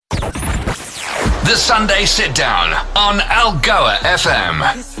The Sunday Sit Down on Algoa FM.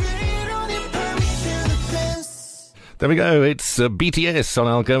 There we go, it's BTS on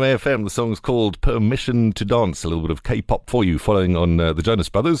Algoa FM. The song's called Permission to Dance. A little bit of K-pop for you, following on the Jonas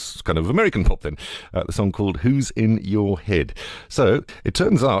Brothers, kind of American pop then. The song called Who's in Your Head. So, it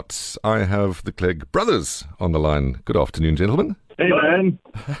turns out I have the Clegg brothers on the line. Good afternoon, gentlemen. Hey, man.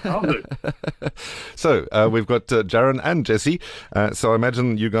 How's it? So, we've got Jaron and Jesse. So, I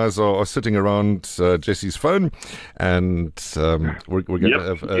imagine you guys are sitting around Jesse's phone, and we're going to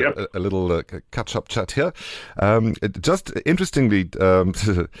have a little catch-up chat here. Just interestingly,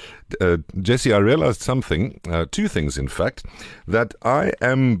 Jesse, I realized something, two things, in fact, that I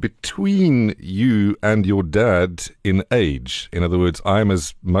am between you and your dad in age. In other words, I'm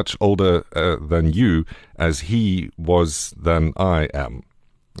as much older than you as he was than I am,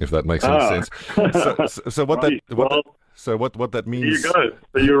 if that makes any sense. So what right. what that means? There you go.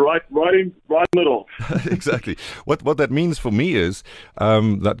 So you're right in middle. Exactly. What that means for me is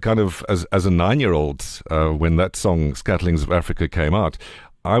that kind of as a 9-year-old, when that song "Scatterlings of Africa" came out,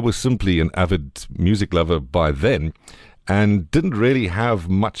 I was simply an avid music lover by then, and didn't really have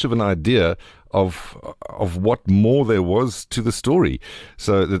much of an idea of what more there was to the story.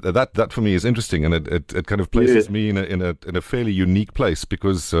 So that for me is interesting, and it kind of places me in a fairly unique place,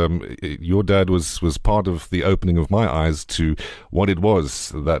 because your dad was part of the opening of my eyes to what it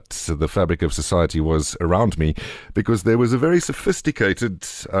was that the fabric of society was around me, because there was a very sophisticated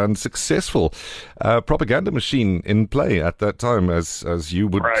and successful propaganda machine in play at that time, as you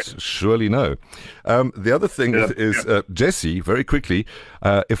would surely know. The other thing is Jesse, very quickly,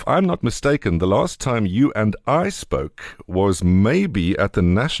 if I'm not mistaken, the last time you and I spoke was maybe at the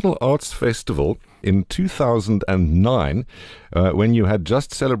National Arts Festival in 2009, when you had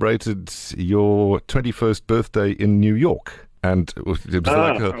just celebrated your 21st birthday in New York. And it was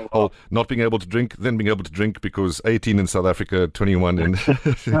like a whole not being able to drink, then being able to drink, because 18 in South Africa, 21 in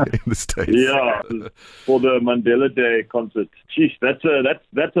the States. Yeah, for the Mandela Day concert. Jeez, that's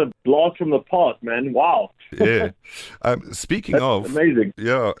a blast from the past, man. Wow. Yeah. Speaking of, amazing.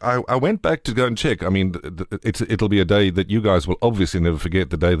 Yeah, I went back to go and check. I mean, it'll be a day that you guys will obviously never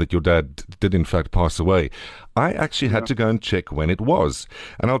forget, the day that your dad did in fact pass away. I actually had to go and check when it was,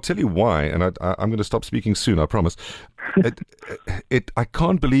 and I'll tell you why. And I'm going to stop speaking soon, I promise. I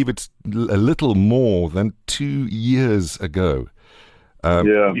can't believe it's a little more than 2 years ago.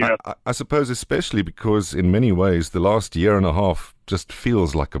 I suppose especially because in many ways the last year and a half just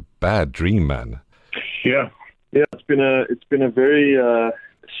feels like a bad dream, man. Yeah. It's been a very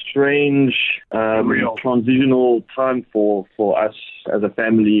strange transitional time for us as a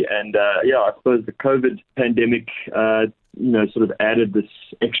family, and I suppose the COVID pandemic sort of added this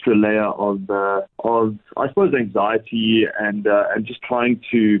extra layer of I suppose anxiety and just trying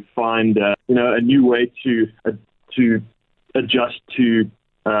to find a new way to adjust to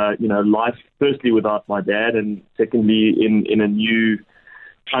life, firstly without my dad, and secondly in a new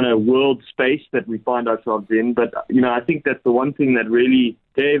kind of world space that we find ourselves in. But I think that the one thing that really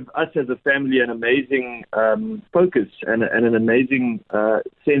gave us as a family an amazing focus and an amazing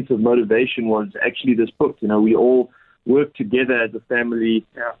sense of motivation was actually this book. We all worked together as a family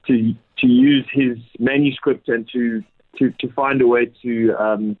to use his manuscript and to find a way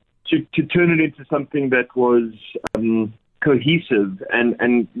to turn it into something that was cohesive,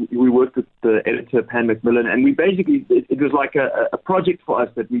 and we worked with the editor Pan Macmillan, and we basically it was like a project for us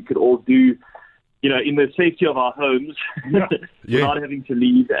that we could all do in the safety of our homes without having to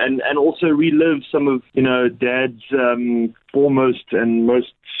leave, and also relive some of Dad's foremost and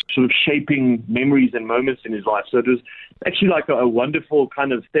most sort of shaping memories and moments in his life. So it was actually like a wonderful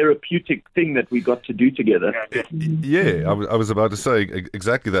kind of therapeutic thing that we got to do together. Yeah, I was about to say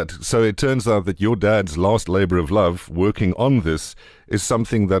exactly that. So it turns out that your dad's last labor of love, working on this, is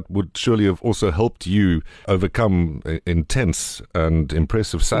something that would surely have also helped you overcome intense and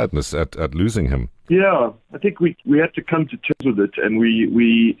impressive sadness at losing him. Yeah, I think we had to come to terms with it, and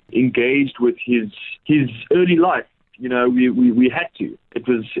we engaged with his early life. We had to. It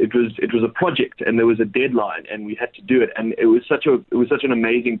was a project, and there was a deadline, and we had to do it. And it was such an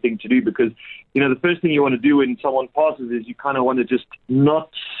amazing thing to do, because the first thing you want to do when someone passes is you kind of want to just not,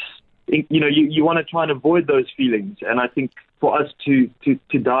 you want to try and avoid those feelings. And I think for us to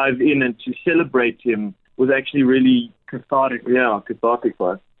dive in and to celebrate him was actually really cathartic. Yeah, cathartic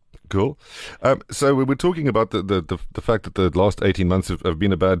for us. Cool. So we were talking about the fact that the last 18 months have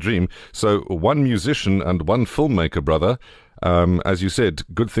been a bad dream. So one musician and one filmmaker, brother, as you said,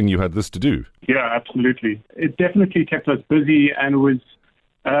 good thing you had this to do. Yeah, absolutely. It definitely kept us busy and was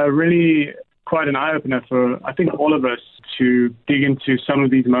really quite an eye-opener for, I think, all of us to dig into some of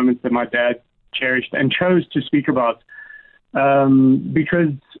these moments that my dad cherished and chose to speak about,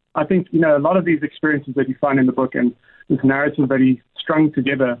 because I think, a lot of these experiences that you find in the book and this narrative that he strung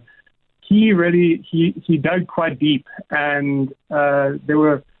together, he really, he dug quite deep, and there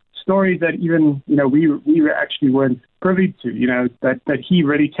were stories that even, we actually weren't privy to, that he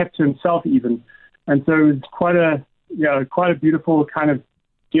really kept to himself even. And so it was quite a beautiful kind of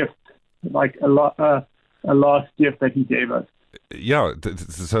gift, like a last gift that he gave us. Yeah,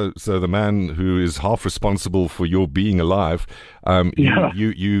 so the man who is half responsible for your being alive,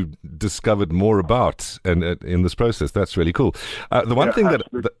 you discovered more about and in this process. That's really cool. The one thing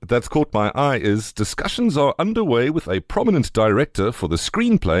that's caught my eye is discussions are underway with a prominent director for the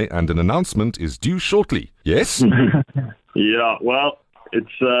screenplay, and an announcement is due shortly. Yes? Yeah, well,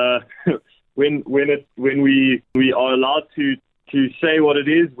 it's when we are allowed to say what it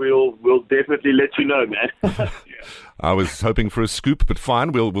is, we'll definitely let you know, man. I was hoping for a scoop, but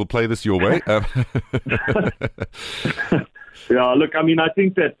fine, we'll play this your way. Yeah, look, I mean, I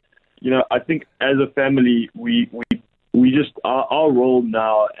think that, I think as a family, we just, our role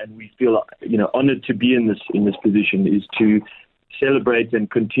now, and we feel, honored to be in this position, is to celebrate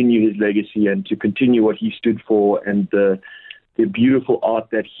and continue his legacy and to continue what he stood for and the beautiful art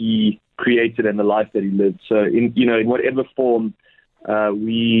that he created and the life that he lived. So in whatever form,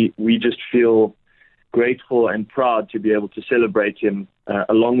 we just feel grateful and proud to be able to celebrate him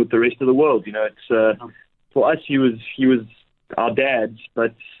along with the rest of the world. It's for us, he was our dad,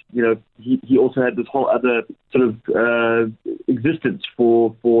 but he also had this whole other sort of existence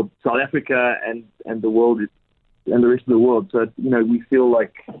for South Africa and the world and the rest of the world. So we feel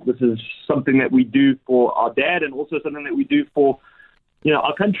like this is something that we do for our dad, and also something that we do for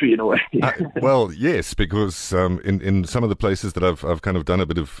our country in a way. Well, yes, because in some of the places that I've kind of done a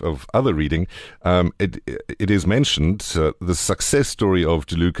bit of other reading, it is mentioned the success story of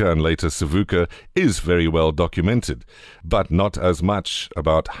Juluka and later Savuka is very well documented, but not as much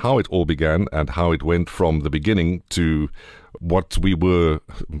about how it all began and how it went from the beginning to what we were,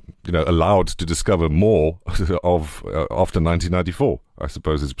 allowed to discover more of after 1994. I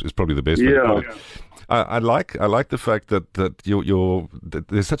suppose is probably the best way to put it. I like the fact that that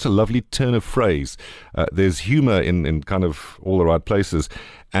there's such a lovely turn of phrase. There's humor in kind of all the right places,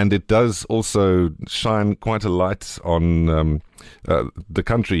 and it does also shine quite a light on the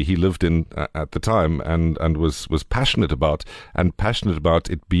country he lived in at the time and was passionate about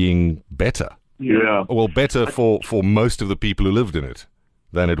it being better. Yeah. Well, better for most of the people who lived in it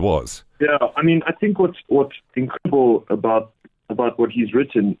than it was. Yeah, I mean, I think what's incredible about what he's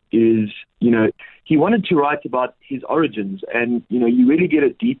written is, he wanted to write about his origins, and, you really get a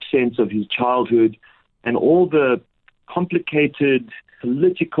deep sense of his childhood and all the complicated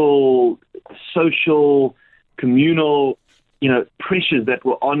political, social, communal, pressures that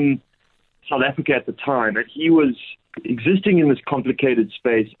were on South Africa at the time. And he was existing in this complicated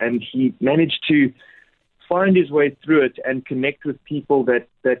space, and he managed to find his way through it and connect with people that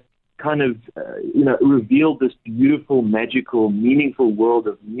kind of, revealed this beautiful, magical, meaningful world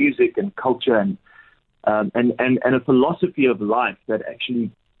of music and culture and a philosophy of life that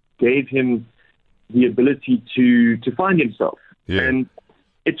actually gave him the ability to find himself. Yeah. And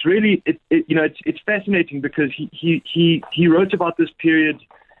it's really, it's fascinating because he wrote about this period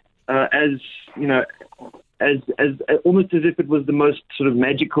as almost as if it was the most sort of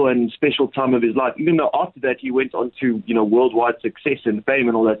magical and special time of his life, even though after that he went on to, worldwide success and fame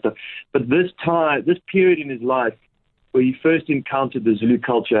and all that stuff. But this period in his life where he first encountered the Zulu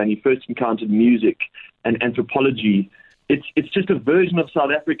culture and he first encountered music and anthropology, it's just a version of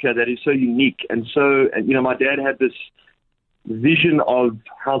South Africa that is so unique. And so, my dad had this vision of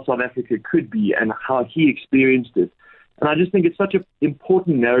how South Africa could be and how he experienced it. And I just think it's such an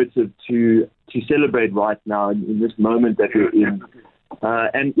important narrative to celebrate right now in this moment that we're in.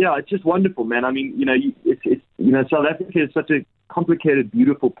 And yeah, it's just wonderful, man. I mean, South Africa is such a complicated,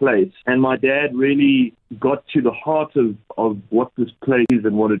 beautiful place. And my dad really got to the heart of what this place is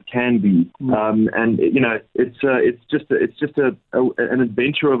and what it can be. And it's just an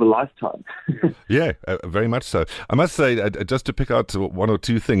adventure of a lifetime. Yeah, very much so. I must say, just to pick out one or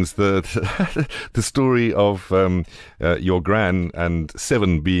two things, the story of your gran and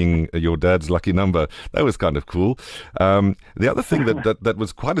 7 being your dad's lucky number, that was kind of cool. The other thing that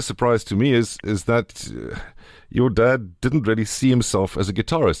was quite a surprise to me is that your dad didn't really see himself as a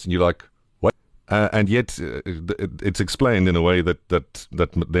guitarist, and you're like, what? And yet it's explained in a way that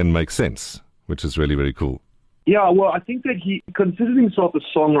then makes sense, which is really, very cool. Yeah, well, I think that he considered himself a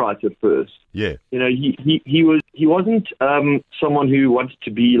songwriter first. Yeah, he wasn't someone who wanted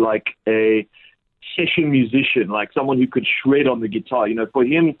to be like a session musician, like someone who could shred on the guitar. For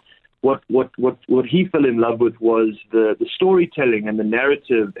him, what he fell in love with was the storytelling and the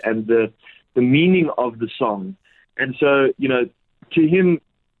narrative and the meaning of the song. And so, to him,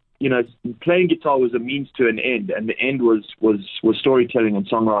 playing guitar was a means to an end, and the end was storytelling and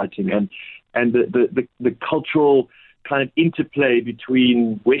songwriting and the cultural kind of interplay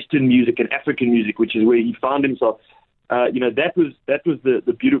between Western music and African music, which is where he found himself. That was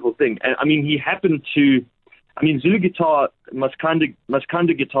the beautiful thing. And I mean, he happened to. I mean, Zulu guitar,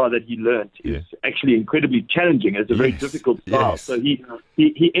 Maskanda guitar that he learned is actually incredibly challenging. It's a very difficult style. Yes. So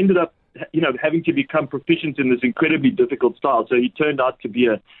he ended up, having to become proficient in this incredibly difficult style. So he turned out to be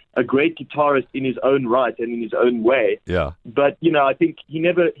a great guitarist in his own right and in his own way. Yeah. But, I think he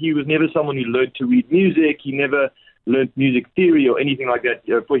was never someone who learned to read music. He never learned music theory or anything like that.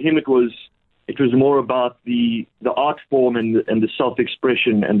 For him, it was more about the art form and the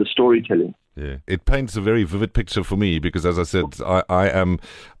self-expression and the storytelling. Yeah, it paints a very vivid picture for me because, as I said, I'm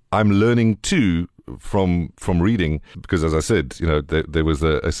learning too from reading because, as I said, there was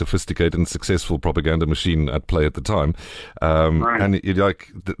a sophisticated and successful propaganda machine at play at the time, and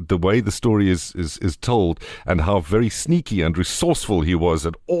the way the story is told and how very sneaky and resourceful he was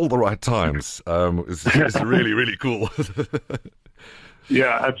at all the right times is really, really cool.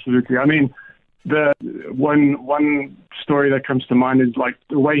 Yeah, absolutely. I mean, the one story that comes to mind is like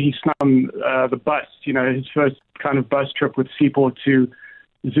the way he snuck on the bus, his first kind of bus trip with Sipho to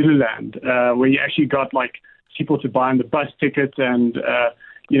Zululand, where he actually got like Sipho to buy him the bus ticket and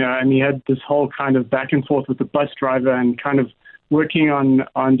he had this whole kind of back and forth with the bus driver and kind of working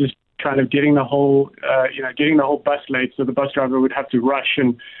on just kind of getting the whole bus late, so the bus driver would have to rush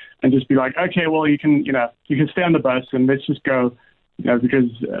and just be like, okay, well, you can stay on the bus and let's just go, because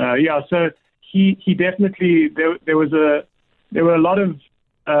so he definitely there were a lot of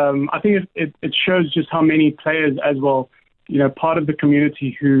I think it shows just how many players as well, part of the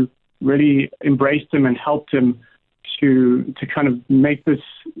community who really embraced him and helped him to kind of make this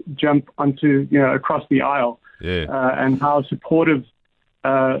jump onto across the aisle, and how supportive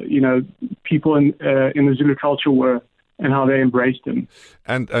people in the Zulu culture were and how they embraced him.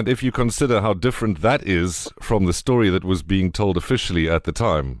 And if you consider how different that is from the story that was being told officially at the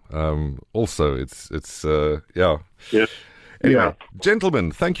time, also it's yeah. Anyway,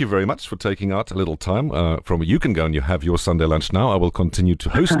 gentlemen, thank you very much for taking out a little time from you can go and you have your Sunday lunch now. I will continue to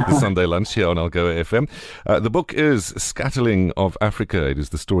host the Sunday lunch here on Algoa FM. The book is Scatterling of Africa. It is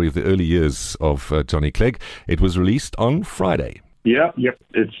the story of the early years of Johnny Clegg. It was released on Friday. Yep.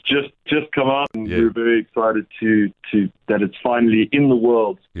 It's just come out, and we're very excited to that it's finally in the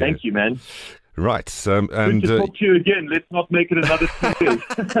world. Yeah. Thank you, man. Right. Good to talk to you again. Let's not make it another 2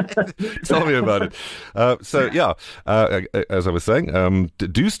 years. Tell me about it. As I was saying,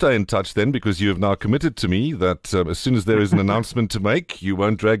 do stay in touch then, because you have now committed to me that as soon as there is an announcement to make, you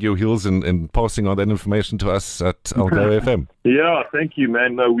won't drag your heels in passing on that information to us at Algoa FM. Yeah, thank you,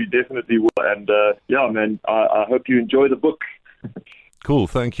 man. No, we definitely will. And man, I hope you enjoy the book. Cool,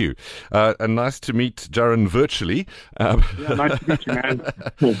 thank you. And nice to meet Jaron virtually. Nice to meet you, man.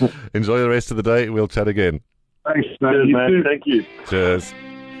 Enjoy the rest of the day. We'll chat again. Thanks, man. Cheers, man. Thank you. Cheers.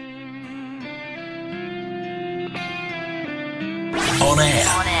 On air,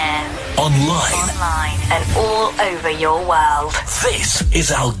 online, and all over your world. This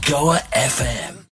is Algoa FM.